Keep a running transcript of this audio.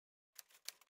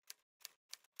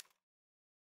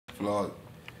vlog.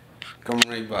 Coming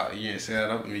right back. You ain't set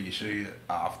up and we can show you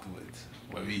afterwards.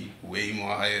 But we way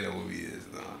more higher than what we is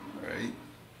now. Right?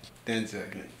 10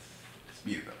 seconds.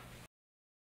 Speed it up.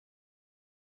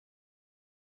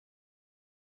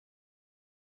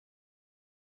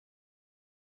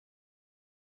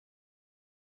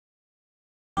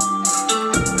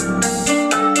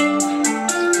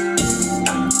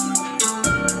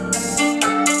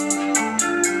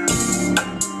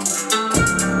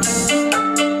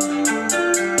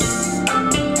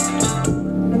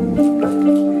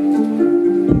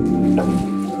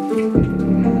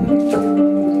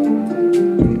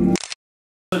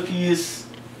 Cookies.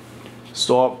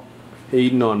 Stop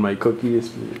hating on my cookies,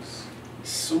 please.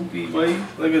 Soupy, boy.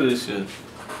 Look at this shit.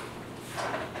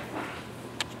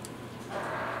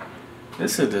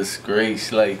 This is a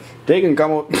disgrace, like. They can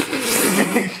come out.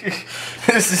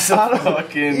 This is a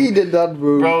fucking. He did that,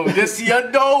 bro. Bro, this your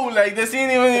dough. Like, this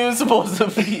ain't even supposed to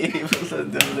be able to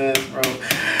do this, bro.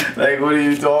 Like, what are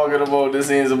you talking about? This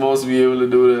ain't supposed to be able to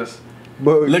do this.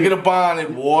 Bro, Look at the pond,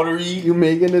 it's watery. You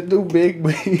making it too big,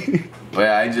 baby. But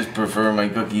I just prefer my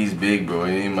cookies big, bro.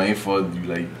 It ain't my fault you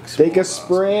like. Take a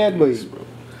spread, bro.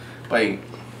 Like,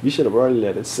 you should have already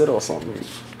let it sit or something.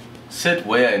 sit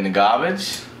where? In the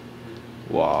garbage?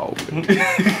 Wow.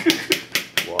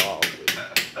 Wow.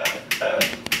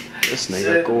 This nigga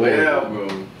Sit cool. where,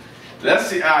 bro? Let's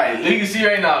see. Alright, you can see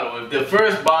right now though. If the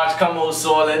first batch come out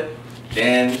solid,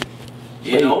 then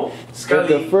you know, Skully. If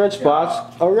the first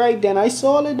batch, alright, then I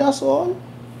saw it. That's all.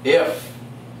 If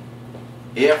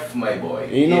my boy.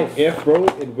 You know, if bro,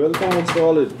 it will come out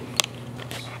solid.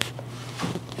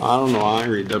 I don't know. I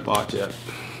ain't read that part yet.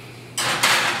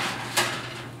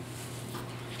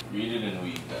 Read it in a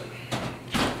week then.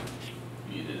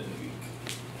 Read it in a week.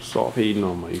 Stop hating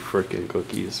on my freaking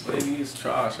cookies, bro. Baby, it's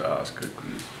trash ass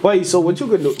cookies. Wait, so what you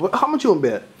gonna do? How much you gonna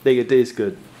bet they get taste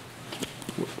good?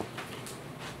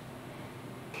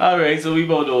 Alright, so we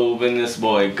about to open this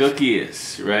boy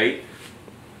cookies, right?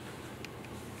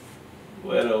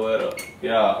 Where?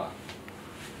 Yeah.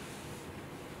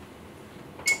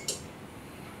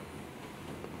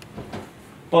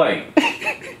 Boy.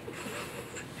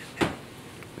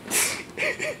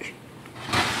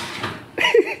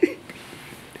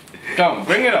 Come,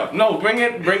 bring it up. No, bring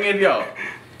it up.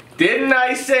 Didn't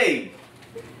I say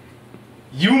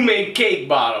you make cake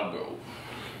bottom, bro?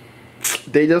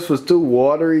 They just was too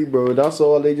watery, bro. That's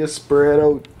all. They just spread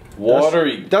out.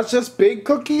 Watery. That's just big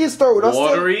cookies, though. That's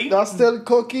Watery? That's still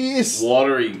cookies.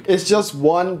 Watery. It's just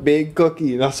one big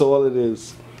cookie. That's all it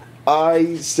is.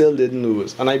 I still didn't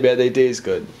lose, and I bet they taste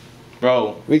good.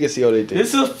 Bro. We can see how they taste.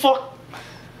 This is fuck.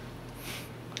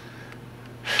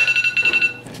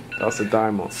 That's a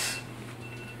timer.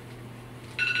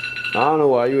 I don't know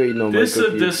why you eating on This my a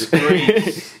cookies.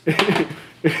 disgrace.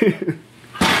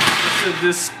 This a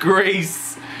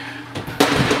disgrace.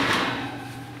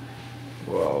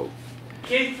 Wow.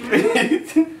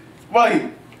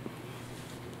 Wait.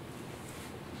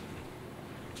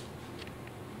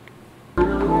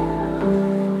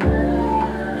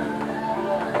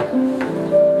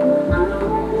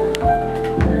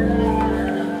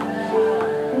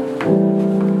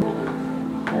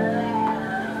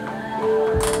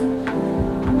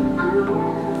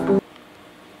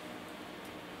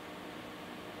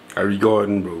 Are we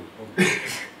going, bro?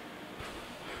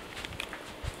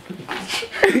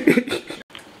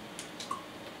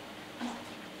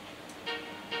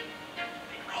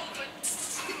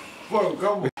 Bro,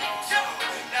 come on.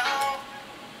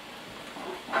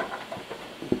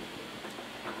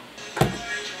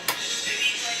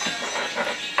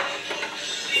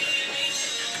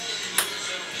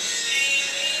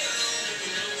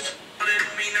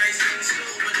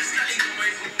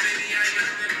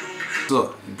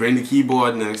 So, bring the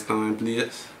keyboard next time,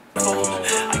 please. I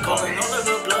calling all of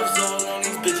the bluffs on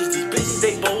these bitches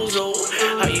they bozo.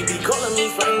 How you be calling me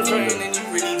friend, and you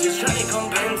really just trying to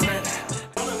convince me.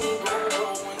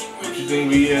 What you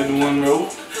think we had doing, bro?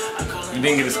 You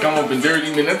think it's come up in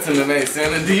 30 minutes and then I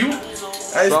send it to you?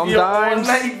 Sometimes.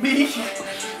 Like me.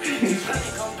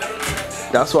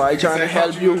 That's why I trying to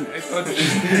help you. I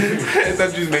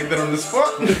thought you made that on the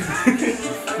spot.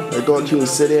 I thought you would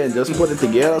sit there and just put it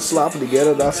together, slap it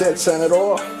together, that's it, send it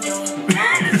off.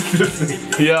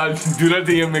 Yeah, do that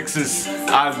to your mixes.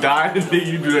 I'll die the day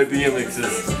you do that to your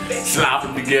mixes. Slap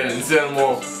them together and send them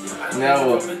off. Now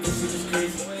what?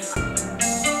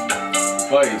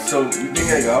 Wait, so you think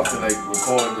I have to like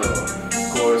record the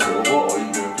chorus over or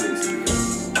you gonna place it again?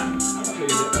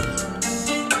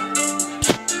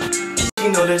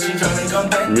 You know that she trying to come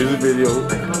back. Music video.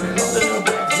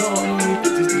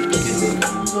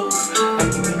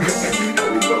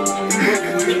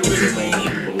 I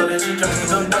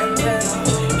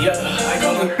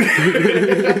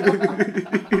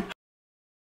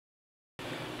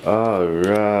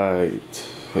Alright.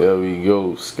 Here we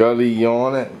go. Skully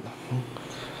yawning.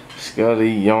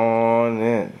 Skully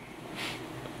yawning.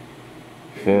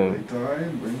 Fam.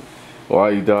 tired, bro. Why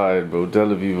you died, bro? Tell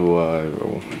the people why,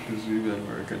 bro. Because we've been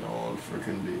working all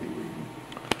freaking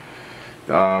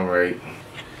day. Alright.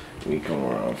 Let me come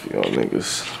around for y'all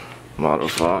niggas.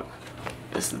 Motherfucker.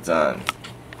 It's the time.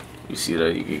 You see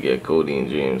that you can get Cody and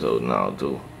James out now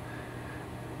too.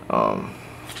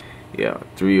 Yeah,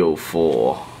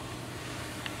 304.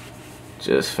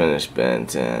 Just finished Ben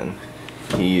 10.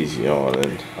 He's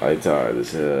yawning. I tired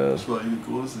as hell. That's why you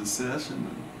close the session,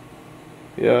 man.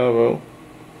 Yeah, bro.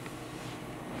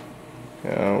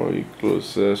 Yeah, well, you close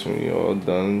session when you all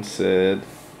done and said.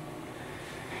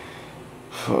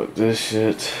 Fuck this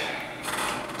shit.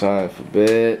 Time for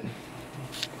bed.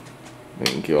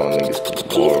 Thank y'all niggas for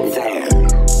boring.